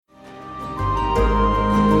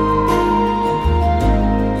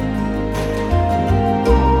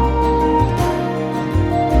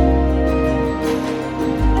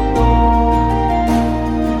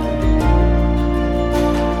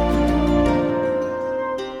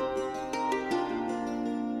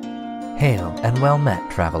and well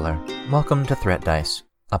met, traveler. Welcome to Threat Dice,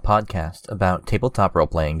 a podcast about tabletop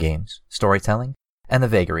role-playing games, storytelling, and the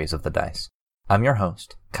vagaries of the dice. I'm your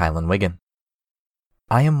host, Kylan Wiggin.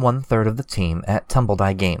 I am one-third of the team at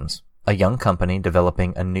Tumbledie Games, a young company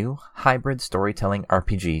developing a new hybrid storytelling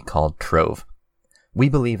RPG called Trove. We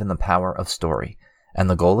believe in the power of story, and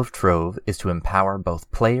the goal of Trove is to empower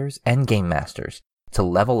both players and game masters to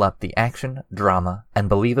level up the action, drama,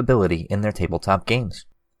 and believability in their tabletop games.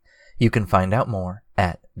 You can find out more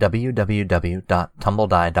at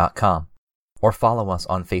www.tumbledie.com or follow us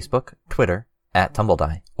on Facebook, Twitter, at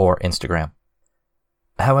Tumbledie, or Instagram.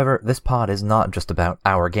 However, this pod is not just about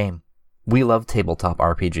our game. We love tabletop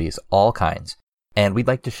RPGs, all kinds, and we'd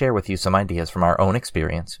like to share with you some ideas from our own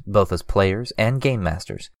experience, both as players and game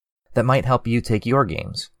masters, that might help you take your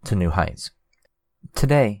games to new heights.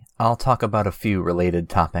 Today, I'll talk about a few related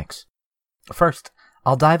topics. First,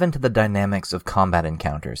 I'll dive into the dynamics of combat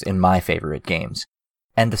encounters in my favorite games,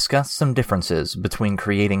 and discuss some differences between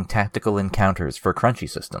creating tactical encounters for crunchy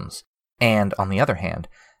systems, and, on the other hand,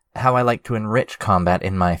 how I like to enrich combat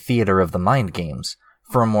in my theater of the mind games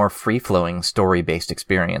for a more free-flowing, story-based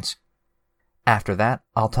experience. After that,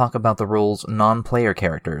 I'll talk about the roles non-player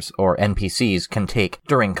characters, or NPCs, can take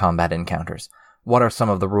during combat encounters. What are some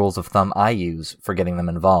of the rules of thumb I use for getting them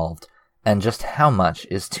involved, and just how much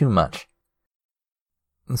is too much?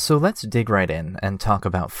 So let's dig right in and talk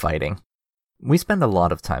about fighting. We spend a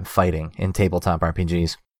lot of time fighting in tabletop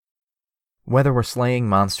RPGs. Whether we're slaying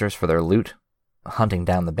monsters for their loot, hunting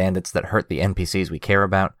down the bandits that hurt the NPCs we care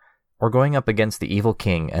about, or going up against the evil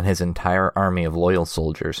king and his entire army of loyal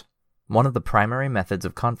soldiers, one of the primary methods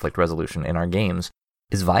of conflict resolution in our games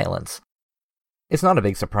is violence. It's not a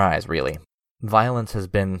big surprise, really. Violence has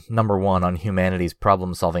been number one on humanity's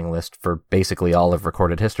problem-solving list for basically all of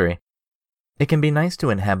recorded history. It can be nice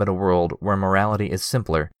to inhabit a world where morality is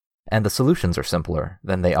simpler, and the solutions are simpler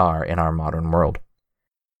than they are in our modern world.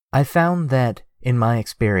 I found that, in my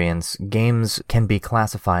experience, games can be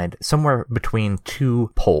classified somewhere between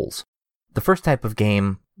two poles. The first type of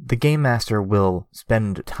game, the game master will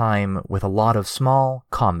spend time with a lot of small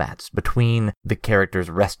combats between the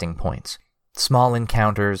characters' resting points. Small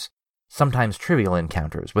encounters, sometimes trivial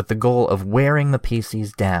encounters, with the goal of wearing the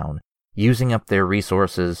PCs down, using up their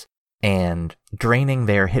resources, and draining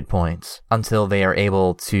their hit points until they are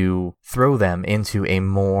able to throw them into a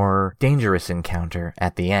more dangerous encounter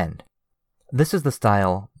at the end. This is the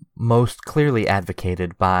style most clearly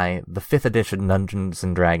advocated by the 5th edition Dungeons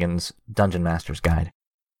 & Dragons Dungeon Master's Guide.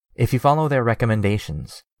 If you follow their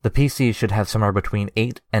recommendations, the PCs should have somewhere between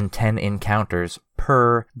 8 and 10 encounters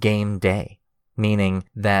per game day, meaning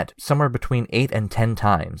that somewhere between 8 and 10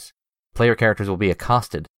 times, player characters will be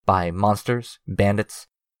accosted by monsters, bandits,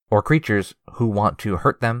 or creatures who want to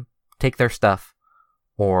hurt them, take their stuff,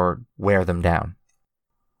 or wear them down.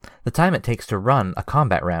 The time it takes to run a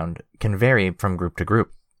combat round can vary from group to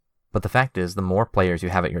group, but the fact is the more players you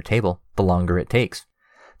have at your table, the longer it takes.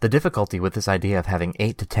 The difficulty with this idea of having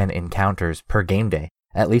 8 to 10 encounters per game day,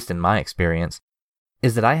 at least in my experience,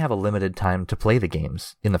 is that I have a limited time to play the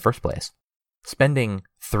games in the first place. Spending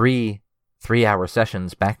 3-hour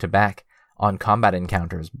sessions back-to-back on combat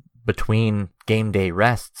encounters between game day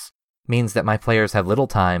rests means that my players have little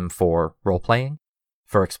time for role-playing,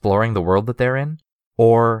 for exploring the world that they're in,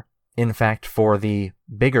 or, in fact, for the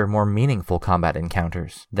bigger, more meaningful combat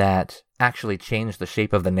encounters that actually change the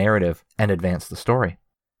shape of the narrative and advance the story.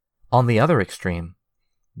 On the other extreme,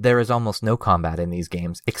 there is almost no combat in these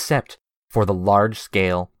games except for the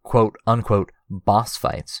large-scale, quote-unquote, boss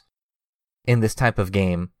fights. In this type of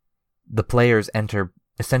game, the players enter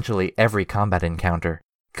essentially every combat encounter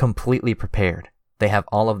completely prepared. They have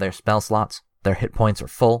all of their spell slots, their hit points are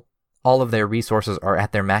full, all of their resources are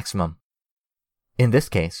at their maximum. In this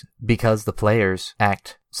case, because the players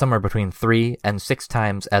act somewhere between 3 and 6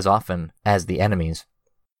 times as often as the enemies,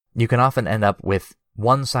 you can often end up with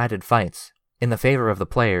one-sided fights in the favor of the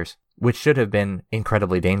players, which should have been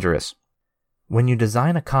incredibly dangerous. When you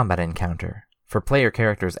design a combat encounter for player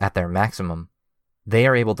characters at their maximum, they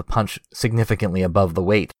are able to punch significantly above the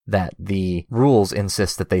weight that the rules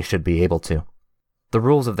insist that they should be able to. The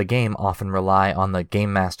rules of the game often rely on the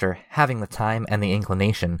game master having the time and the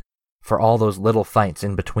inclination for all those little fights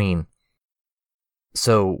in between.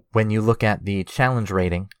 So, when you look at the challenge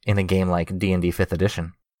rating in a game like D&D 5th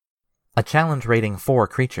edition, a challenge rating for a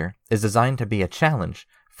creature is designed to be a challenge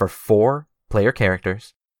for 4 player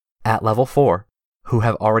characters at level 4 who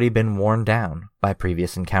have already been worn down by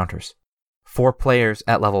previous encounters. 4 players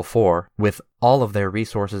at level 4 with all of their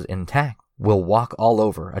resources intact will walk all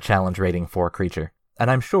over a challenge rating 4 creature,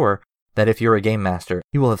 and I'm sure that if you're a game master,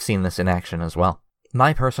 you will have seen this in action as well.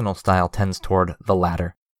 My personal style tends toward the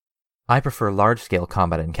latter. I prefer large-scale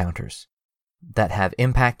combat encounters that have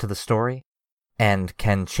impact to the story and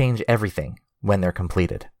can change everything when they're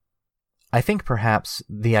completed. I think perhaps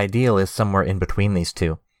the ideal is somewhere in between these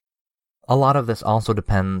two. A lot of this also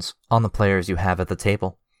depends on the players you have at the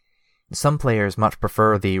table. Some players much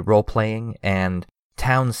prefer the role-playing and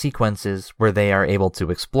town sequences where they are able to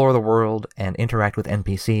explore the world and interact with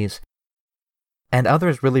NPCs, and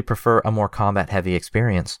others really prefer a more combat-heavy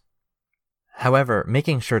experience. However,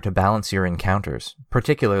 making sure to balance your encounters,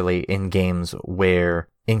 particularly in games where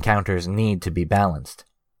encounters need to be balanced,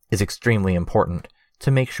 is extremely important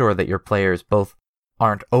to make sure that your players both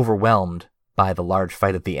aren't overwhelmed by the large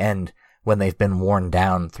fight at the end when they've been worn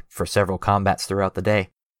down for several combats throughout the day,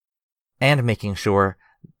 and making sure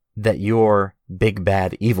that your big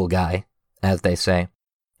bad evil guy, as they say,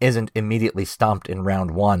 isn't immediately stomped in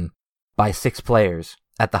round 1 by 6 players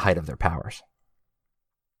at the height of their powers.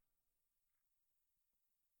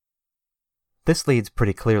 This leads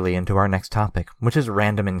pretty clearly into our next topic, which is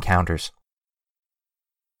random encounters.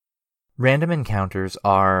 Random encounters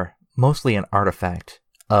are mostly an artifact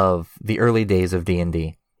of the early days of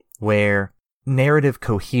D&D, where narrative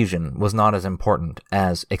cohesion was not as important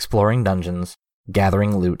as exploring dungeons,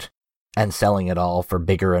 gathering loot, and selling it all for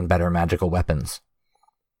bigger and better magical weapons.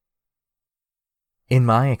 In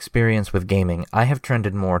my experience with gaming, I have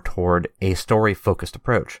trended more toward a story-focused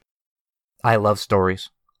approach. I love stories,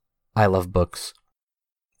 I love books,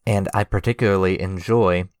 and I particularly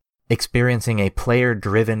enjoy experiencing a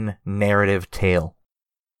player-driven narrative tale.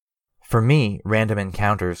 For me, random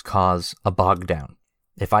encounters cause a bog down.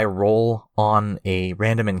 If I roll on a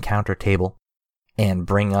random encounter table and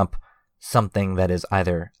bring up something that is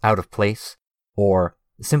either out of place or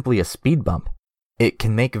simply a speed bump, it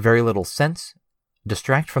can make very little sense,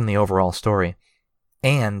 distract from the overall story,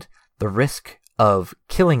 and the risk of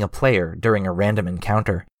killing a player during a random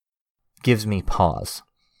encounter gives me pause.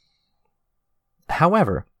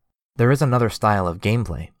 However, there is another style of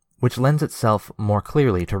gameplay which lends itself more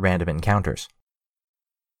clearly to random encounters.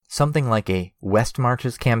 Something like a West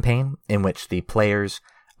Marches campaign, in which the players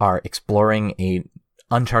are exploring a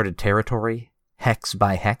uncharted territory, hex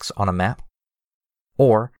by hex on a map.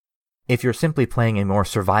 Or, if you're simply playing a more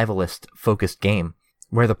survivalist-focused game,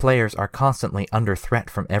 where the players are constantly under threat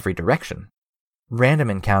from every direction, random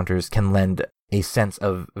encounters can lend a sense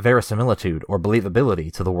of verisimilitude or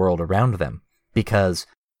believability to the world around them, because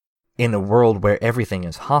in a world where everything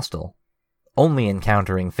is hostile, only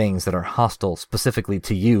encountering things that are hostile specifically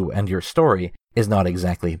to you and your story is not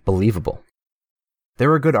exactly believable.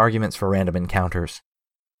 There are good arguments for random encounters.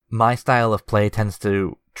 My style of play tends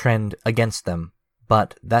to trend against them,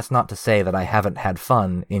 but that's not to say that I haven't had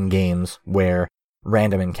fun in games where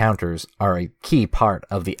random encounters are a key part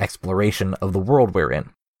of the exploration of the world we're in.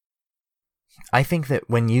 I think that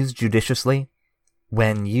when used judiciously,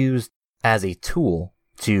 when used as a tool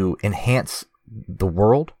to enhance the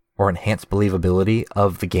world or enhance believability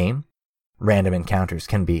of the game, random encounters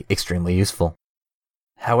can be extremely useful.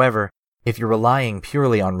 However, if you're relying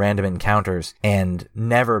purely on random encounters and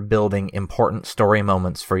never building important story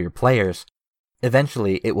moments for your players,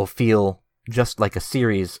 eventually it will feel just like a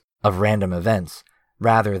series of random events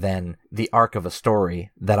rather than the arc of a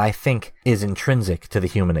story that I think is intrinsic to the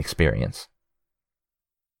human experience.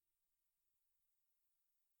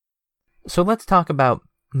 So let's talk about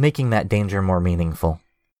making that danger more meaningful.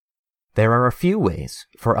 There are a few ways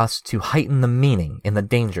for us to heighten the meaning in the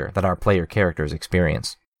danger that our player characters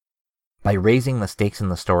experience. By raising the stakes in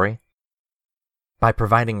the story, by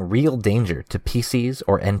providing real danger to PCs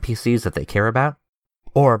or NPCs that they care about,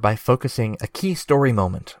 or by focusing a key story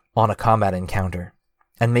moment on a combat encounter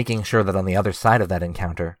and making sure that on the other side of that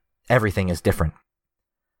encounter, everything is different.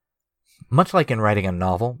 Much like in writing a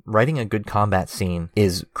novel, writing a good combat scene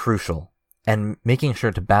is crucial, and making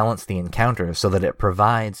sure to balance the encounter so that it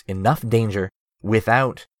provides enough danger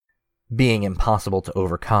without being impossible to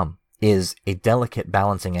overcome is a delicate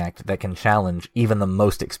balancing act that can challenge even the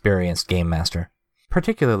most experienced game master.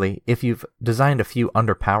 Particularly if you've designed a few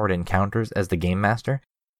underpowered encounters as the game master,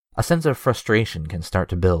 a sense of frustration can start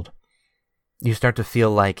to build. You start to feel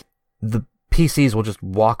like the PCs will just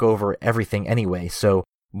walk over everything anyway, so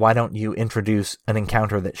why don't you introduce an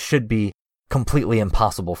encounter that should be completely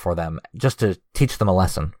impossible for them, just to teach them a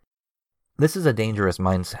lesson? This is a dangerous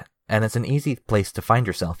mindset, and it's an easy place to find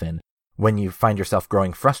yourself in when you find yourself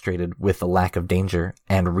growing frustrated with the lack of danger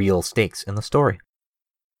and real stakes in the story.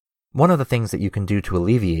 One of the things that you can do to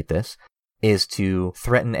alleviate this is to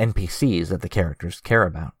threaten NPCs that the characters care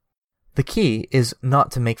about. The key is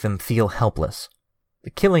not to make them feel helpless.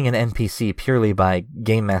 Killing an NPC purely by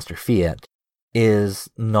Game Master fiat is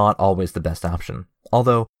not always the best option,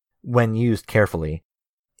 although when used carefully,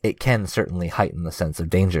 it can certainly heighten the sense of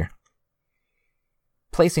danger.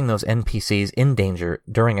 Placing those NPCs in danger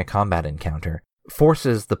during a combat encounter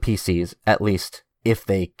forces the PCs, at least if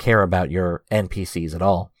they care about your NPCs at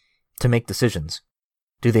all, to make decisions.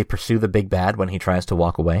 Do they pursue the big bad when he tries to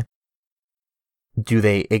walk away? Do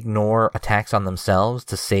they ignore attacks on themselves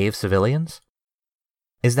to save civilians?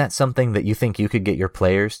 Is that something that you think you could get your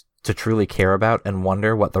players to truly care about and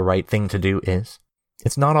wonder what the right thing to do is?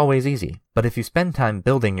 It's not always easy, but if you spend time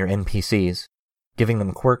building your NPCs, giving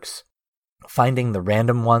them quirks, finding the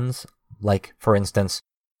random ones, like, for instance,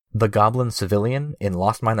 the Goblin Civilian in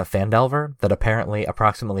Lost Mine of Phandelver that apparently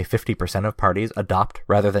approximately 50% of parties adopt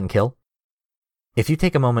rather than kill. If you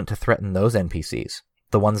take a moment to threaten those NPCs,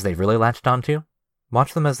 the ones they've really latched onto,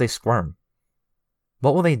 watch them as they squirm.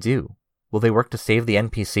 What will they do? Will they work to save the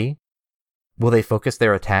NPC? Will they focus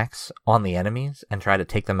their attacks on the enemies and try to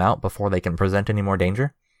take them out before they can present any more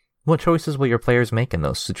danger? What choices will your players make in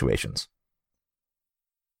those situations?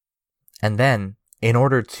 And then, in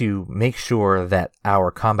order to make sure that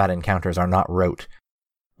our combat encounters are not rote,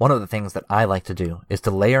 one of the things that I like to do is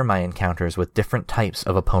to layer my encounters with different types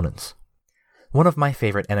of opponents. One of my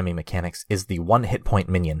favorite enemy mechanics is the one hit point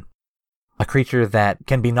minion, a creature that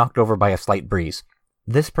can be knocked over by a slight breeze.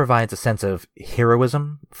 This provides a sense of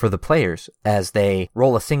heroism for the players as they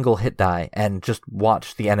roll a single hit die and just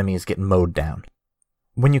watch the enemies get mowed down.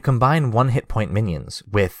 When you combine one hit point minions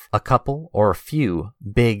with a couple or a few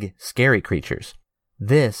big scary creatures,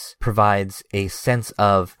 this provides a sense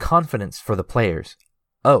of confidence for the players.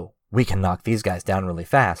 Oh, we can knock these guys down really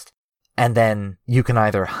fast. And then you can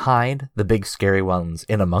either hide the big scary ones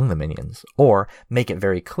in among the minions, or make it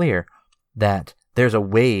very clear that there's a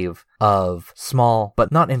wave of small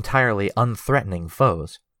but not entirely unthreatening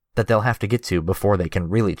foes that they'll have to get to before they can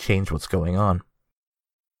really change what's going on.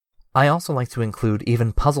 I also like to include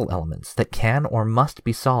even puzzle elements that can or must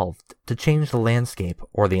be solved to change the landscape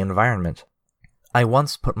or the environment. I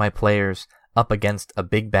once put my players up against a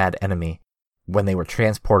big bad enemy when they were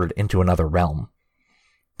transported into another realm.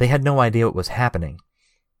 They had no idea what was happening,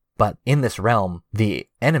 but in this realm, the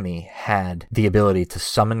enemy had the ability to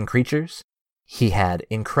summon creatures. He had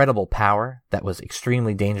incredible power that was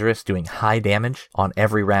extremely dangerous, doing high damage on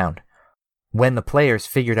every round. When the players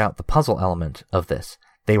figured out the puzzle element of this,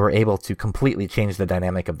 they were able to completely change the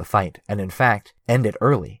dynamic of the fight, and in fact, end it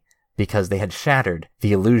early, because they had shattered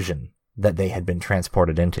the illusion that they had been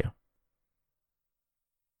transported into.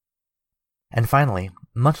 And finally,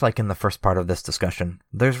 much like in the first part of this discussion,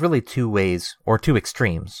 there's really two ways, or two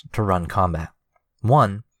extremes, to run combat.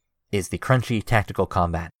 One is the crunchy tactical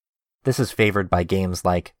combat. This is favored by games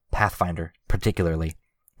like Pathfinder, particularly,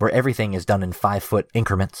 where everything is done in 5-foot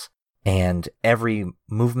increments, and every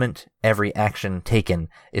movement, every action taken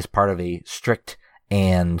is part of a strict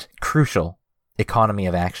and crucial economy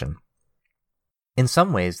of action. In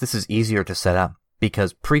some ways, this is easier to set up,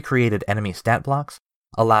 because pre-created enemy stat blocks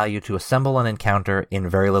allow you to assemble an encounter in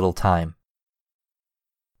very little time.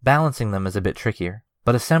 Balancing them is a bit trickier,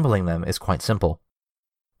 but assembling them is quite simple.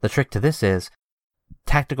 The trick to this is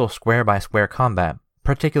tactical square-by-square combat,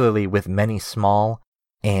 particularly with many small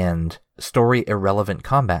and story-irrelevant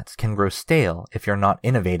combats, can grow stale if you're not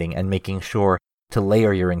innovating and making sure to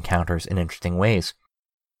layer your encounters in interesting ways.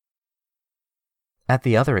 At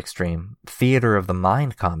the other extreme, theater of the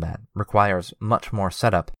mind combat requires much more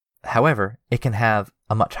setup. However, it can have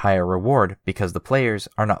a much higher reward because the players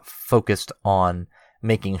are not focused on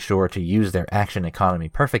making sure to use their action economy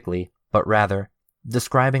perfectly, but rather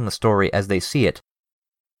describing the story as they see it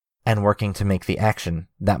and working to make the action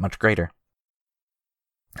that much greater.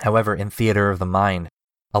 However, in theater of the mind,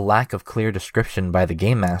 a lack of clear description by the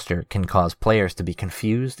game master can cause players to be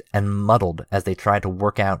confused and muddled as they try to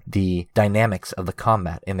work out the dynamics of the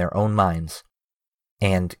combat in their own minds,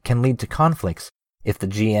 and can lead to conflicts if the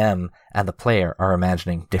GM and the player are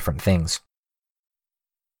imagining different things.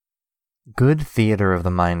 Good theater of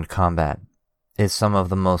the mind combat is some of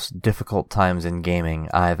the most difficult times in gaming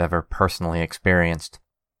I've ever personally experienced.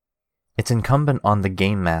 It's incumbent on the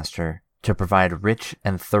game master to provide rich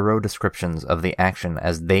and thorough descriptions of the action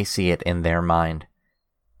as they see it in their mind,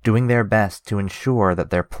 doing their best to ensure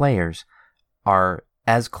that their players are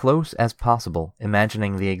as close as possible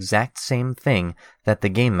imagining the exact same thing that the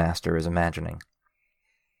game master is imagining.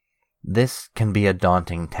 This can be a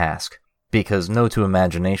daunting task, because no two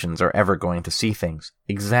imaginations are ever going to see things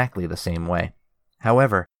exactly the same way.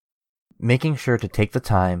 However, making sure to take the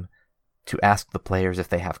time to ask the players if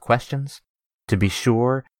they have questions, to be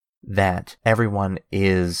sure that everyone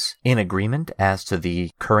is in agreement as to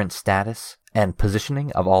the current status and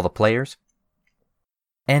positioning of all the players,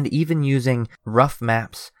 and even using rough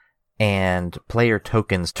maps and player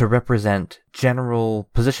tokens to represent general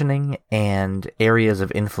positioning and areas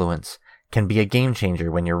of influence can be a game changer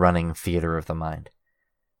when you're running Theater of the Mind.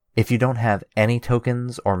 If you don't have any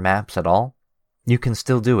tokens or maps at all, you can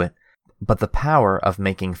still do it, but the power of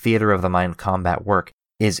making Theater of the Mind combat work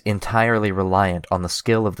is entirely reliant on the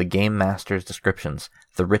skill of the game master's descriptions.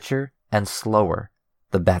 The richer and slower,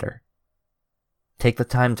 the better. Take the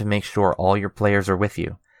time to make sure all your players are with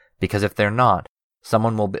you, because if they're not,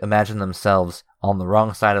 someone will imagine themselves on the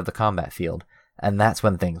wrong side of the combat field, and that's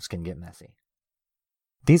when things can get messy.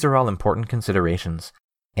 These are all important considerations,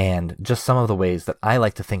 and just some of the ways that I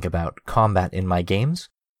like to think about combat in my games,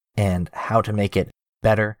 and how to make it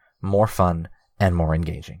better, more fun, and more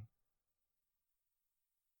engaging.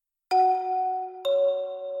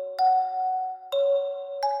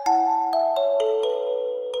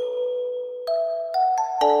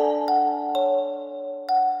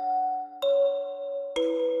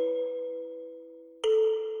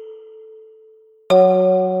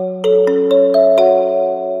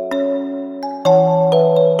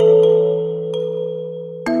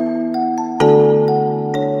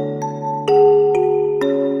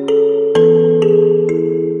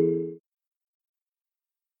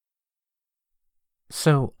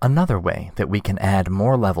 So, another way that we can add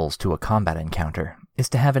more levels to a combat encounter is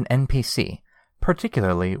to have an NPC,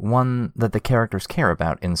 particularly one that the characters care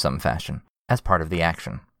about in some fashion, as part of the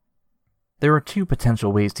action. There are two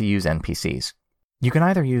potential ways to use NPCs. You can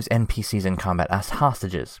either use NPCs in combat as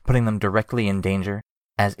hostages, putting them directly in danger,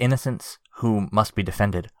 as innocents who must be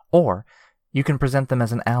defended, or you can present them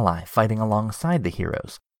as an ally fighting alongside the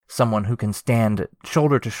heroes, someone who can stand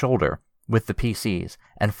shoulder to shoulder with the PCs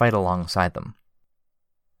and fight alongside them.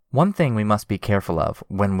 One thing we must be careful of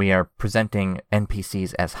when we are presenting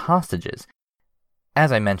NPCs as hostages,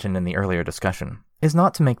 as I mentioned in the earlier discussion, is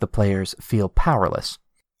not to make the players feel powerless.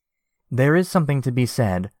 There is something to be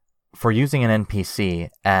said for using an NPC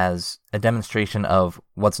as a demonstration of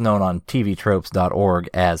what's known on tvtropes.org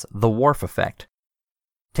as the Worf effect.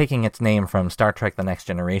 Taking its name from Star Trek The Next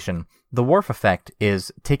Generation, the Worf effect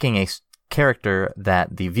is taking a character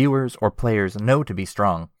that the viewers or players know to be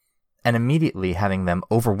strong, and immediately having them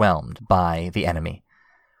overwhelmed by the enemy.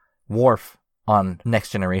 Worf on Next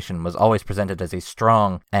Generation was always presented as a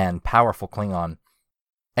strong and powerful Klingon.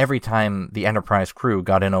 Every time the Enterprise crew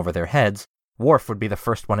got in over their heads, Worf would be the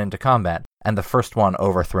first one into combat, and the first one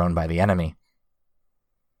overthrown by the enemy.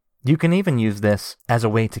 You can even use this as a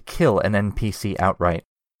way to kill an NPC outright.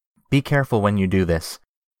 Be careful when you do this.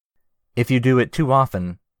 If you do it too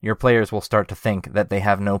often, your players will start to think that they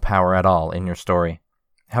have no power at all in your story.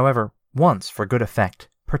 However, once for good effect,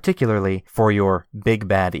 particularly for your big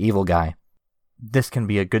bad evil guy, this can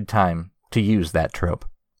be a good time to use that trope.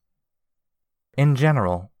 In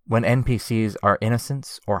general, when NPCs are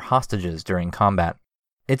innocents or hostages during combat,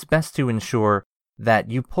 it's best to ensure that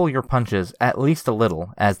you pull your punches at least a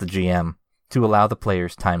little as the GM to allow the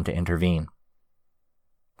players time to intervene.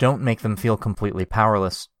 Don't make them feel completely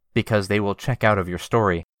powerless, because they will check out of your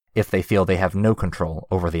story if they feel they have no control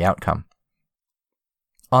over the outcome.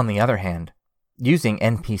 On the other hand, using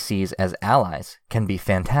NPCs as allies can be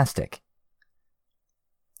fantastic.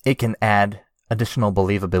 It can add additional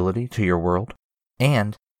believability to your world,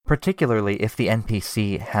 and particularly if the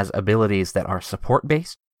NPC has abilities that are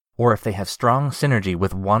support-based, or if they have strong synergy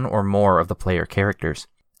with one or more of the player characters,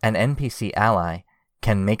 an NPC ally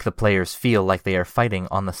can make the players feel like they are fighting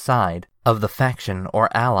on the side of the faction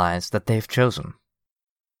or allies that they've chosen.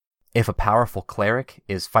 If a powerful cleric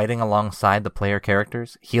is fighting alongside the player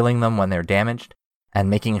characters, healing them when they're damaged, and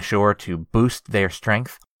making sure to boost their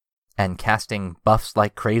strength, and casting buffs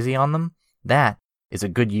like crazy on them, that is a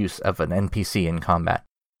good use of an NPC in combat.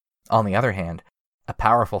 On the other hand, a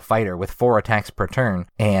powerful fighter with 4 attacks per turn,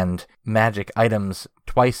 and magic items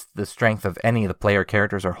twice the strength of any the player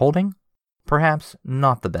characters are holding, perhaps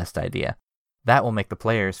not the best idea. That will make the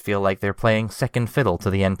players feel like they're playing second fiddle to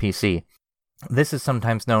the NPC. This is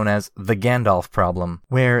sometimes known as the Gandalf problem,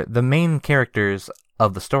 where the main characters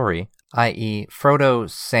of the story, i.e. Frodo,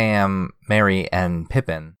 Sam, Merry, and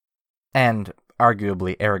Pippin, and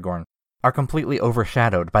arguably Aragorn, are completely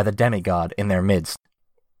overshadowed by the demigod in their midst,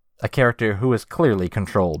 a character who is clearly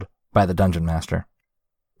controlled by the Dungeon Master.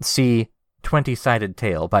 See 20-Sided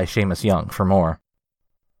Tale by Seamus Young for more.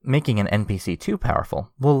 Making an NPC too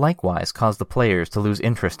powerful will likewise cause the players to lose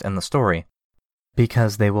interest in the story,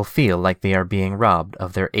 because they will feel like they are being robbed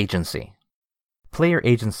of their agency. Player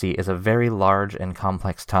agency is a very large and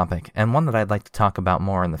complex topic, and one that I'd like to talk about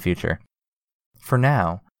more in the future. For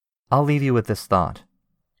now, I'll leave you with this thought.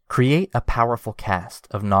 Create a powerful cast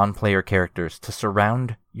of non-player characters to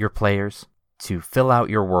surround your players, to fill out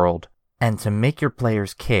your world, and to make your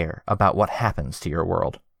players care about what happens to your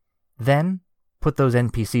world. Then, put those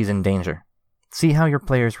NPCs in danger. See how your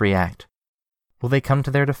players react. Will they come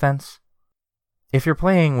to their defense? If you're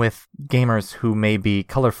playing with gamers who may be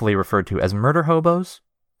colorfully referred to as murder hobos,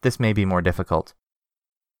 this may be more difficult.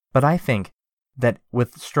 But I think that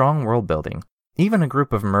with strong world building, even a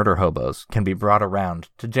group of murder hobos can be brought around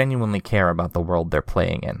to genuinely care about the world they're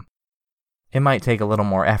playing in. It might take a little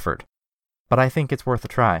more effort, but I think it's worth a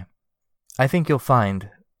try. I think you'll find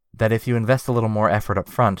that if you invest a little more effort up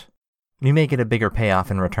front, you may get a bigger payoff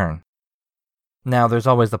in return. Now, there's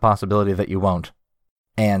always the possibility that you won't,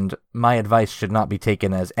 and my advice should not be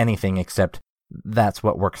taken as anything except that's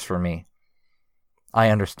what works for me. I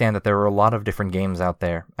understand that there are a lot of different games out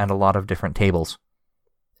there and a lot of different tables.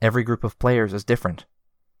 Every group of players is different.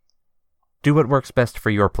 Do what works best for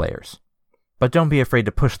your players, but don't be afraid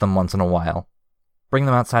to push them once in a while. Bring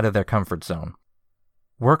them outside of their comfort zone.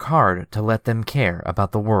 Work hard to let them care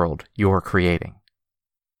about the world you're creating.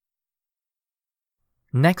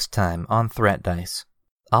 Next time on Threat Dice,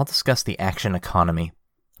 I'll discuss the action economy.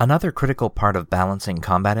 Another critical part of balancing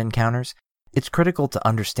combat encounters, it's critical to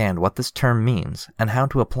understand what this term means and how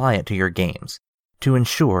to apply it to your games, to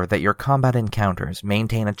ensure that your combat encounters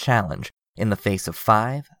maintain a challenge in the face of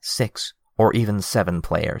 5, 6, or even 7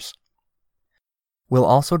 players. We'll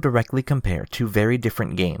also directly compare 2 very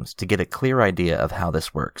different games to get a clear idea of how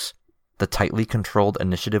this works: the tightly controlled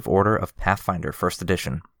initiative order of Pathfinder 1st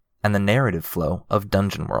Edition, and the narrative flow of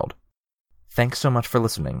Dungeon World. Thanks so much for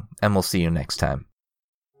listening, and we'll see you next time.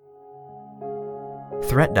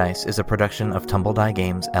 Threat Dice is a production of Tumbledye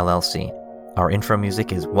Games, LLC. Our intro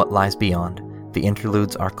music is What Lies Beyond, the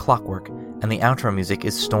interludes are Clockwork, and the outro music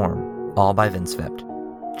is Storm, all by Vinsvept.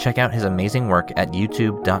 Check out his amazing work at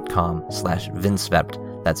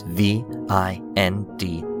youtube.com/Vinsvept. That's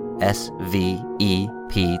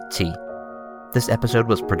VINDSVEPT. This episode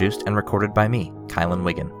was produced and recorded by me, Kylan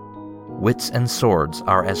Wiggin. Wits and swords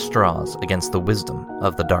are as straws against the wisdom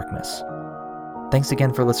of the darkness. Thanks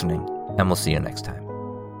again for listening, and we'll see you next time.